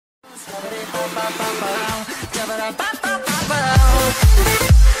Hello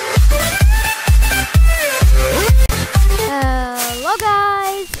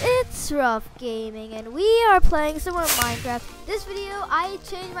guys, it's Rough Gaming and we are playing some more Minecraft. This video I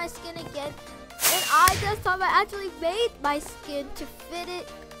changed my skin again, and I just thought I actually made my skin to fit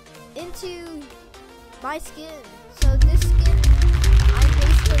it into my skin. So this skin I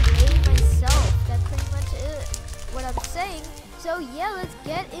basically made myself. That's pretty much it, what I'm saying. So yeah, let's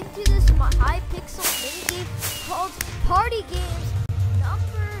get into this high pixel mini game called Party Games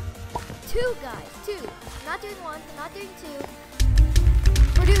number 2, guys. 2. I'm not doing 1, I'm not doing 2.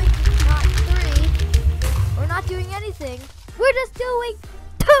 We're doing not 3. We're not doing anything. We're just doing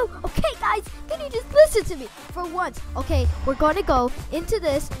 2. Okay, guys, can you just listen to me for once? Okay, we're going to go into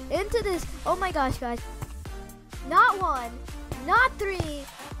this. Oh my gosh, guys. Not 1, not 3,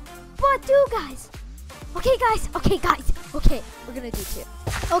 but 2, guys. Okay, guys. Okay, we're going to do 2.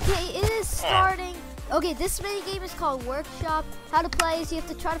 Okay, it is starting. Okay, this mini game is called Workshop. How to play is you have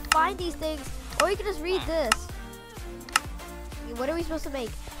to try to find these things, or you can just read this. Okay, what are we supposed to make?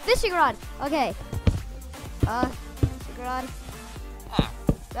 Fishing rod. Okay. Fishing rod.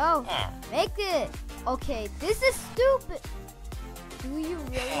 Go. Make it. Okay, this is stupid. Do you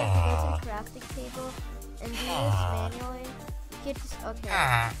really have to go to the crafting table and do this manually? You can't just, okay.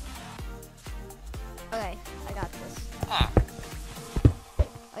 Okay, I got this.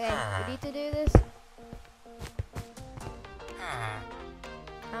 Okay, we need to do this. I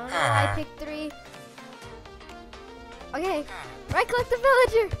don't know, I picked 3. Okay, right click the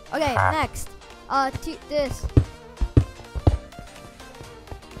villager. Okay, next. This.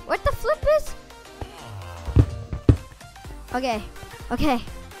 What the flip is? Okay.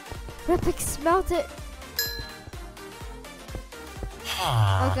 Rippic smelt it.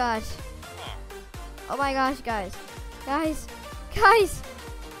 Oh gosh. Oh my gosh, guys. Guys.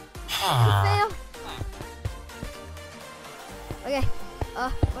 You fail. Okay.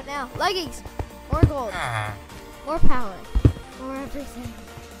 What now? Leggings. More gold. More power. More everything.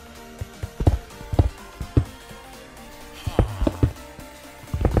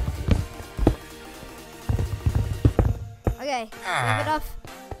 Okay. Leave it off.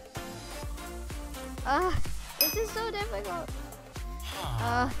 This is so difficult.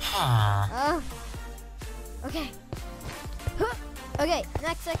 Okay. Okay,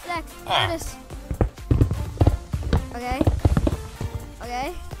 next. Notice. Okay.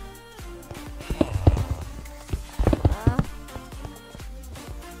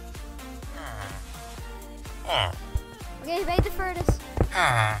 Okay, made the furnace.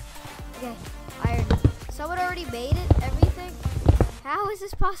 Okay, iron. Someone already made it, everything? How is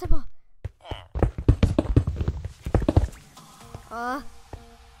this possible?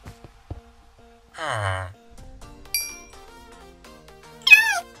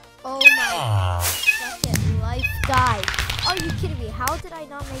 Oh my second life died. Are you kidding me? How did I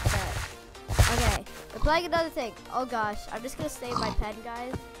not make that? Okay, we're playing another thing. Oh gosh, I'm just gonna stay in my pen,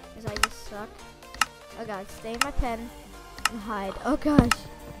 guys, because I just suck. Oh god, stay in my pen and hide. Oh gosh,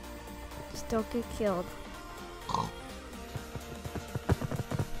 just don't get killed. Oh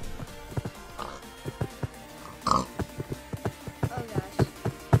gosh.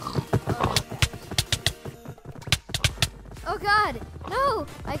 Oh god, no,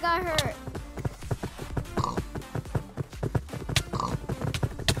 I got hurt.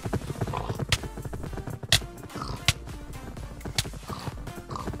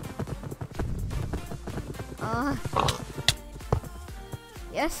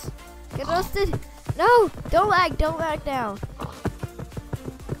 Yes, get roasted. No, don't lag down.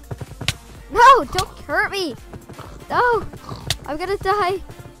 No, don't hurt me. No, I'm gonna die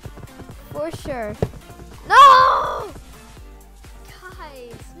for sure. No,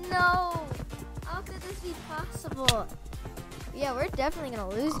 guys, no. How could this be possible? Yeah, we're definitely gonna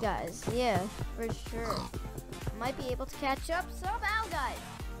lose, guys. Yeah, for sure. I might be able to catch up somehow, guys.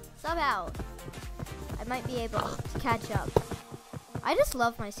 Somehow, I might be able to catch up. I just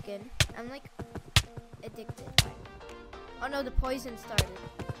love my skin. I'm like addicted. Oh no, the poison started.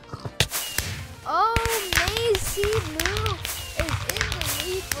 Oh, maize seed moo is in the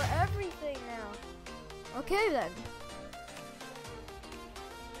lead for everything now. Okay then.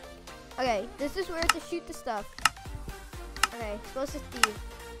 Okay, this is where to shoot the stuff. Okay, explosive thief.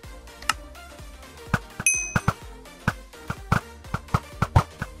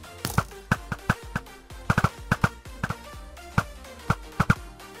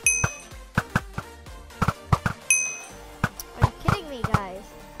 Guys.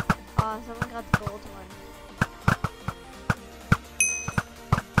 Oh, someone got the gold one.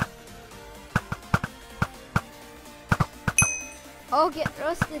 Oh, get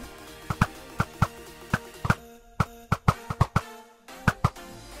roasted.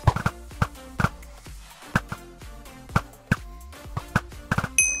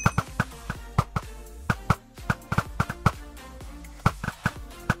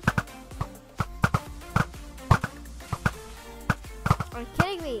 Are you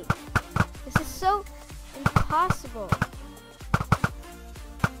kidding me? This is so impossible.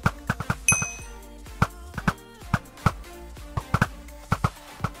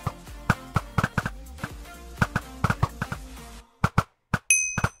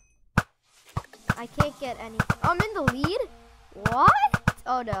 I can't get any. Oh, I'm in the lead? What?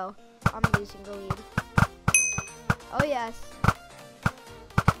 Oh no, I'm losing the lead. Oh yes.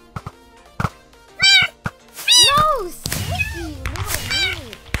 No, sticky little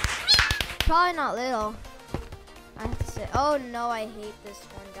meanie. Probably not little. I have to say. Oh no, I hate this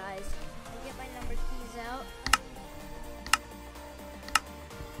one, guys. Let me get my number keys out.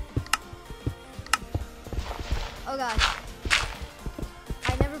 Oh gosh.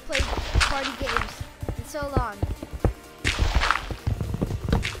 I never played party games in so long.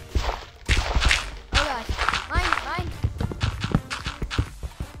 Oh gosh. Mine.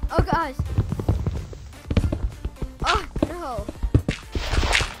 Oh gosh. Oh no.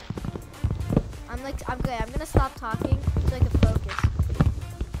 I'm good. I'm gonna stop talking so I can focus.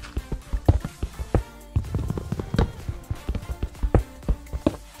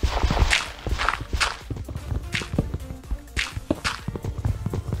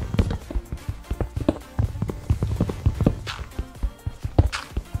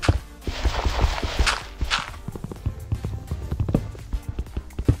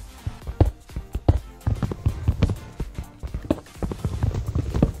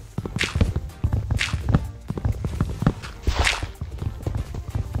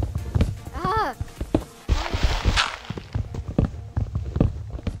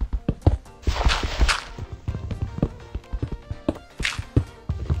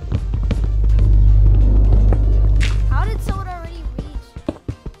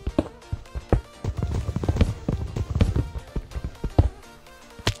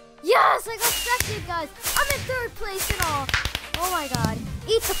 Yes, I got second, guys. I'm in third place and all. Oh my god.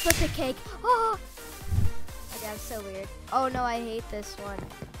 Eat the flippin' cake. Oh. Okay, I'm so weird. Oh no, I hate this one.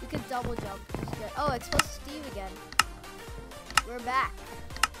 You could double jump. Oh, expose Steve again. We're back.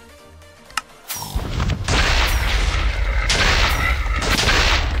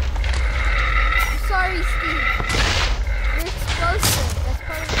 I'm sorry, Steve. You're explosive. That's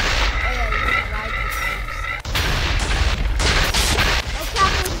part of the. Oh yeah, you can ride the scoops. Oh,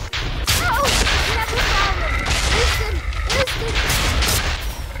 Captain. No! You have to follow him. Listen.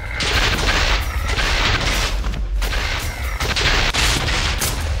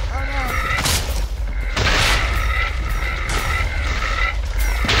 Oh no.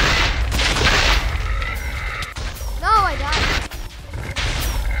 No, I died.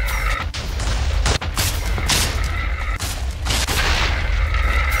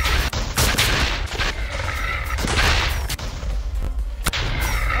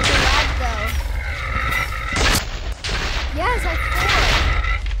 Yes, I fought.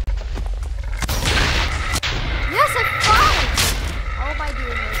 Yes, I fought. How am I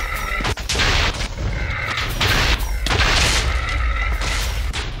doing this, guys?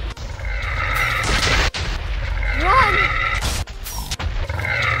 Run!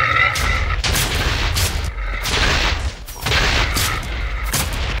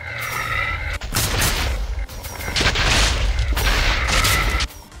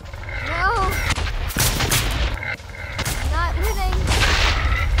 No! Not winning.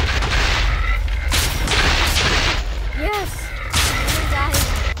 Yes. Guys.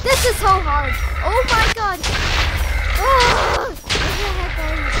 This is so hard. Oh my god. Oh, what the heck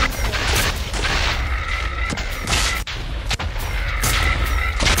are you doing?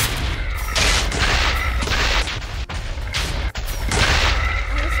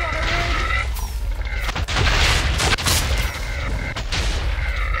 I just want to win.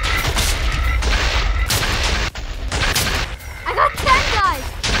 I got 10, guys!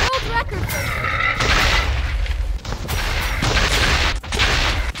 World record for me.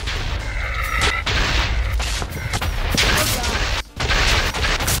 Oh, gosh.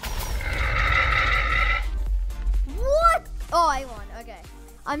 What? Oh, I won. Okay.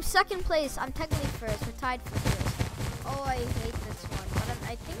 I'm second place. I'm technically first. We're tied for first. Oh, I hate this one. But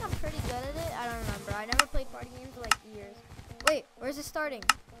I think I'm pretty good at it. I don't remember. I never played party games for like years. Wait, where's it starting?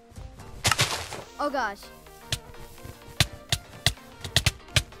 Oh, gosh.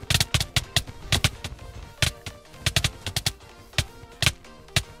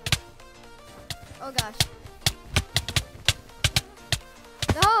 Oh gosh.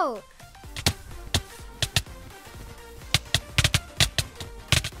 No!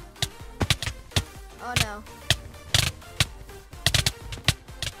 Oh no.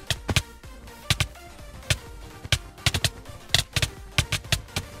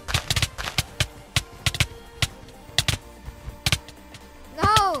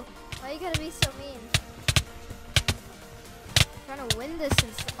 gonna be so mean? I'm trying to win this.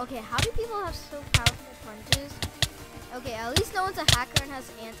 Okay, how do people have so powerful punches? Okay, at least no one's a hacker and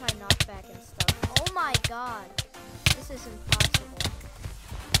has anti-knockback and stuff. Oh my god. This is impossible.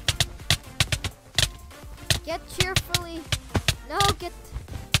 Get cheerfully. No, get...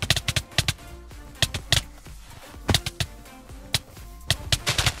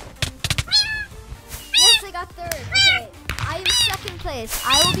 Yes, I got third. Okay, I am second place.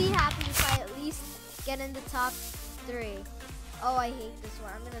 I will be happy if I at least get in the top 3. Oh, I hate this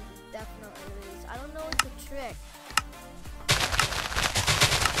one. I'm gonna definitely lose. I don't know what's the trick.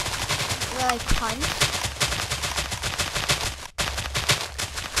 Will I punch?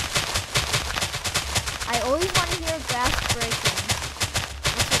 I always want to hear grass breaking.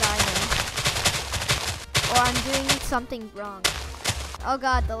 That's what I know. Or I'm doing something wrong. Oh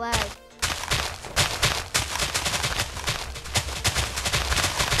god, the lag.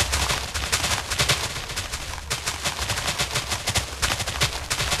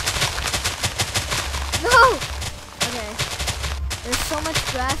 No! Okay. There's so much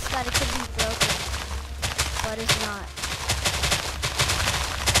grass that it could be broken. But it's not.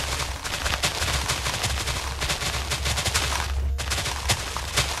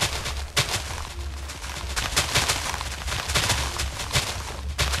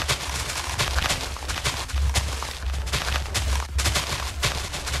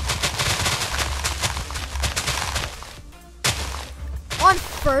 On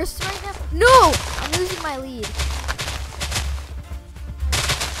first right now? No! I'm losing my lead.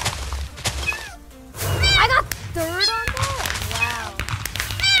 I got third on that? Wow.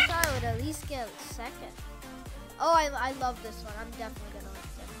 I thought I would at least get second. Oh, I love this one. I'm definitely gonna win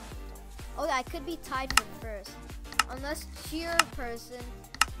second. Oh yeah, I could be tied for first. Unless cheer person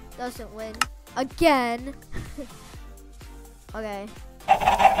doesn't win. Again. Okay.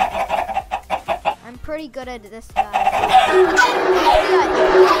 I'm pretty good at this, guys.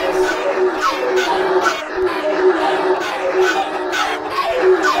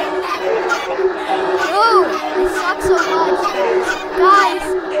 No, I suck so much, guys.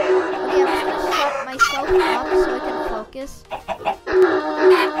 Okay, I'm just gonna shut myself up so I can focus.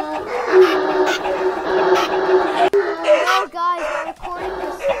 No, guys, I'm recording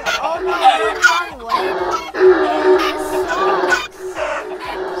this. Oh no, I'm the wrong way. This sucks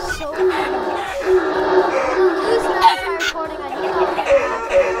so much.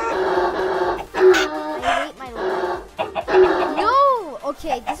 I hate my lag. No!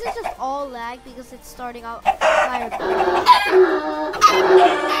 Okay, this is just all lag because it's starting out my recording.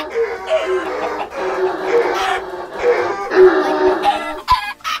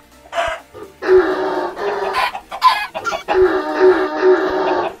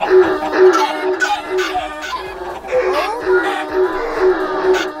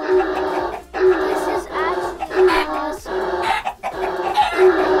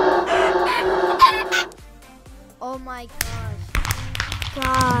 Oh my gosh,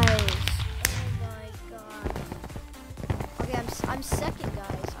 guys! Oh my god. Okay, I'm second,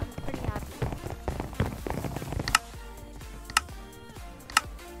 guys. I'm pretty happy.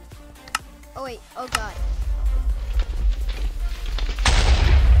 Oh wait, oh god.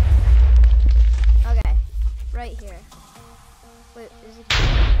 Okay, right here. Wait, is it here?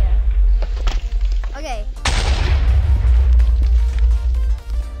 Yeah. Okay.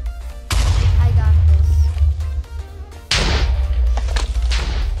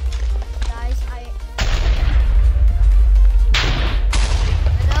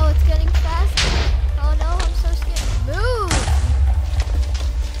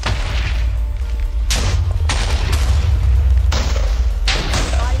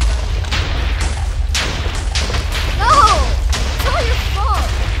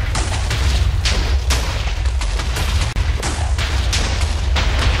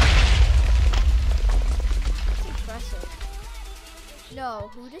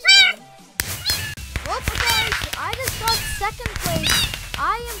 No, who just won? Well, guys, I just got second place.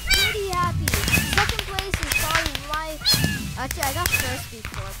 I am pretty happy. Second place is probably my... Actually, I got first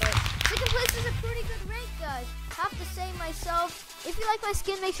before, but second place is a pretty good rank, guys. Have to say myself. If you like my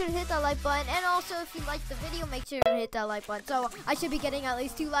skin, make sure to hit that like button. And also, if you like the video, make sure to hit that like button. So, I should be getting at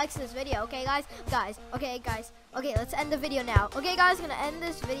least 2 likes in this video. Okay, guys? Okay, guys. Okay, let's end the video now. Okay, guys, gonna end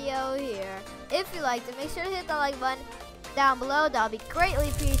this video here. If you liked it, make sure to hit that like button down below. That'll be greatly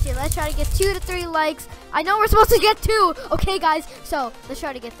appreciated. Let's try to get 2 to 3 likes. I know we're supposed to get 2. Okay, guys? So, let's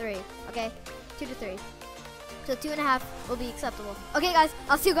try to get 3. Okay? 2 to 3. So, 2.5 will be acceptable. Okay, guys?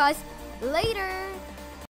 I'll see you guys later.